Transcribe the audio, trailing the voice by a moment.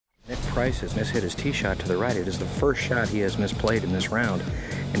Price has mishit his tee shot to the right. It is the first shot he has misplayed in this round,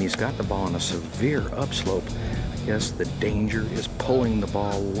 and he's got the ball on a severe upslope. I guess the danger is pulling the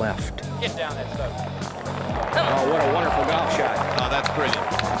ball left. Get down that slope. Oh, what a wonderful golf shot. Oh, that's brilliant.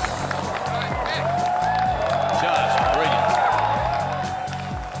 Just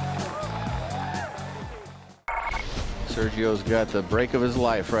brilliant. Sergio's got the break of his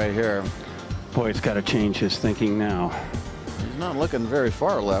life right here. Boy, it's got to change his thinking now. He's not looking very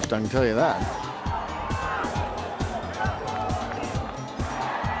far left, I can tell you that.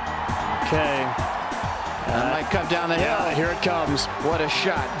 Okay. That might come down the hill. Yeah, here it comes. What a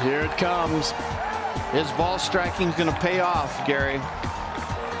shot. Here it comes. His ball striking is going to pay off, Gary.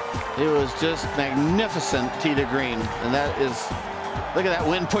 It was just magnificent tee to green. And that is, look at that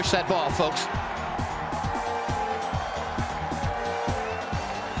wind push that ball, folks.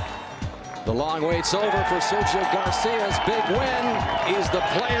 The long wait's over for Sergio Garcia's big win. He's the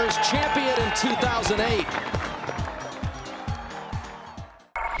Players' Champion in 2008.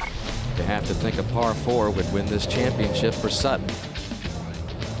 To have to think a par 4 would win this championship for Sutton.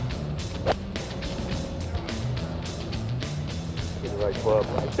 Be the right club.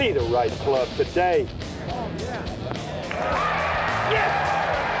 Be the right club today. Yes!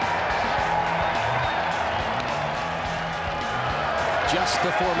 Just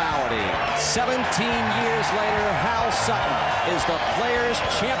the formality. 17 years later, Hal Sutton is the Players'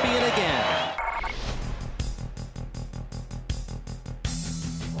 Champion again.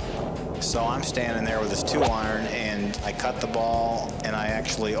 So I'm standing there with this 2-iron, and I cut the ball, and I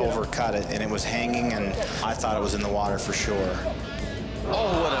actually overcut it, and it was hanging, and I thought it was in the water for sure.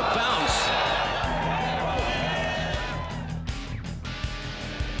 Oh, what a bounce.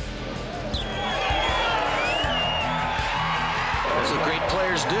 That's what great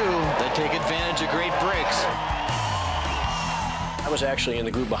players do. They take advantage of great breaks. I was actually in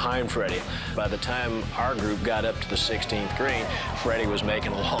the group behind Freddie. By the time our group got up to the 16th green, Freddie was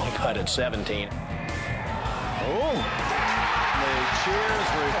making a long putt at 17. Oh! The cheers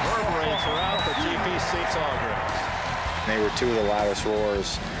reverberate throughout the TPC Sawgrass. They were two of the loudest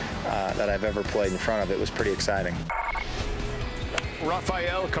roars that I've ever played in front of. It was pretty exciting.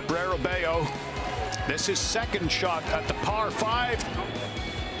 Rafael Cabrera Bello. This is second shot at the par 5.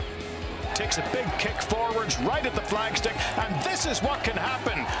 Takes a big kick forwards right at the flagstick, and this is what can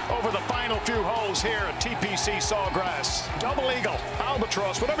happen over the final few holes here at TPC Sawgrass. Double eagle,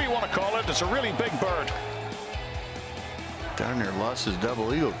 albatross, whatever you want to call it. It's a really big bird. Down there lost his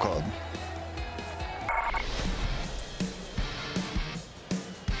double eagle club.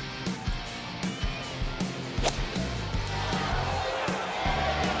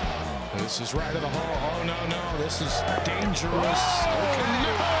 This is right of the hole. Oh, no, this is dangerous. Okay,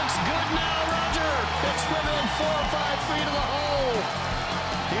 no, it's good now, Roger. It's within 4 or 5 feet of the hole.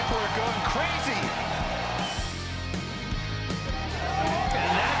 People are going crazy.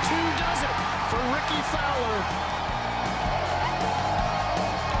 And that, too, does it for Ricky Fowler.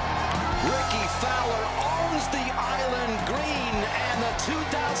 Ricky Fowler owns the Island Green and the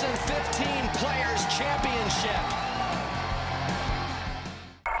 2015 Players' Championship.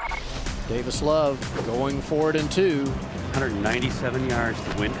 Davis Love going forward in 2. 197 yards,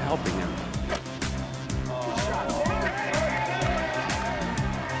 the wind helping him.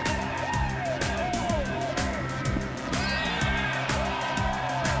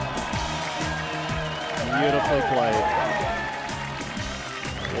 Beautifully played.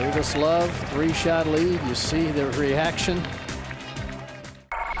 Davis Love, 3-shot lead. You see the reaction.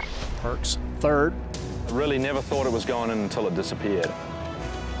 Perks third. I really never thought it was going in until it disappeared.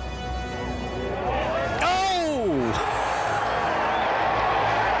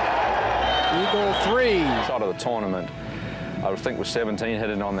 Eagle 3. Side of the tournament, I would think with 17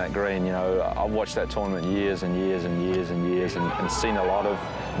 hitting on that green, you know, I've watched that tournament years and years and years and years and seen a lot of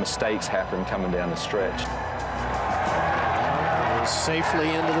mistakes happen coming down the stretch. It is safely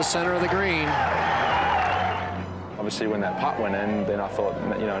into the center of the green. Obviously, when that putt went in, then I thought,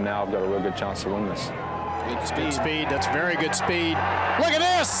 you know, now I've got a real good chance to win this. Good speed. Good speed. That's very good speed. Look at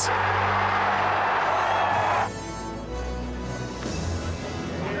this!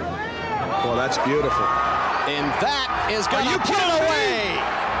 Well, that's beautiful. And that is going to put it away.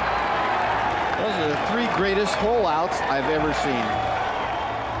 Those are the 3 greatest hole outs I've ever seen.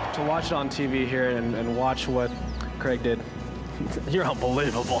 To watch it on TV here and watch what Craig did, you're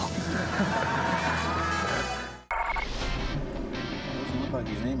unbelievable. Doesn't look like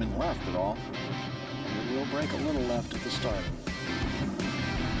he's aiming left at all. He will break a little left at the start.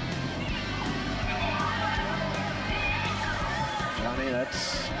 Johnny,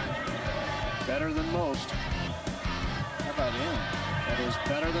 that's better than most. How about him? That is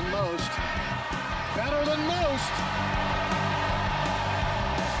better than most. Better than most.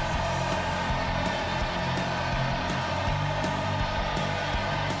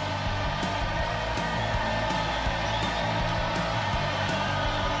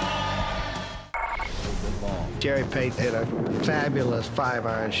 Jerry Pate hit a fabulous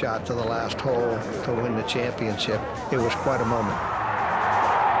 5-iron shot to the last hole to win the championship. It was quite a moment.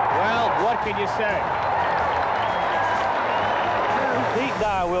 Well, what can you say? Pete and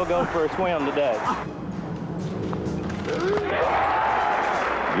I will go for a swim today.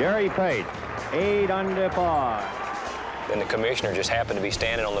 Jerry Pate, 8 under par. And the commissioner just happened to be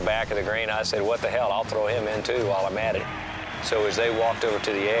standing on the back of the green. I said, what the hell, I'll throw him in too while I'm at it. So as they walked over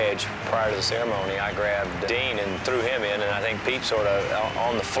to the edge prior to the ceremony, I grabbed Dean and threw him in, and I think Pete sort of,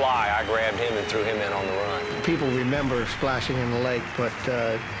 on the fly, I grabbed him and threw him in on the run. People remember splashing in the lake, but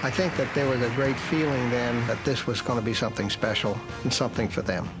I think that there was a great feeling then that this was going to be something special and something for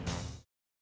them.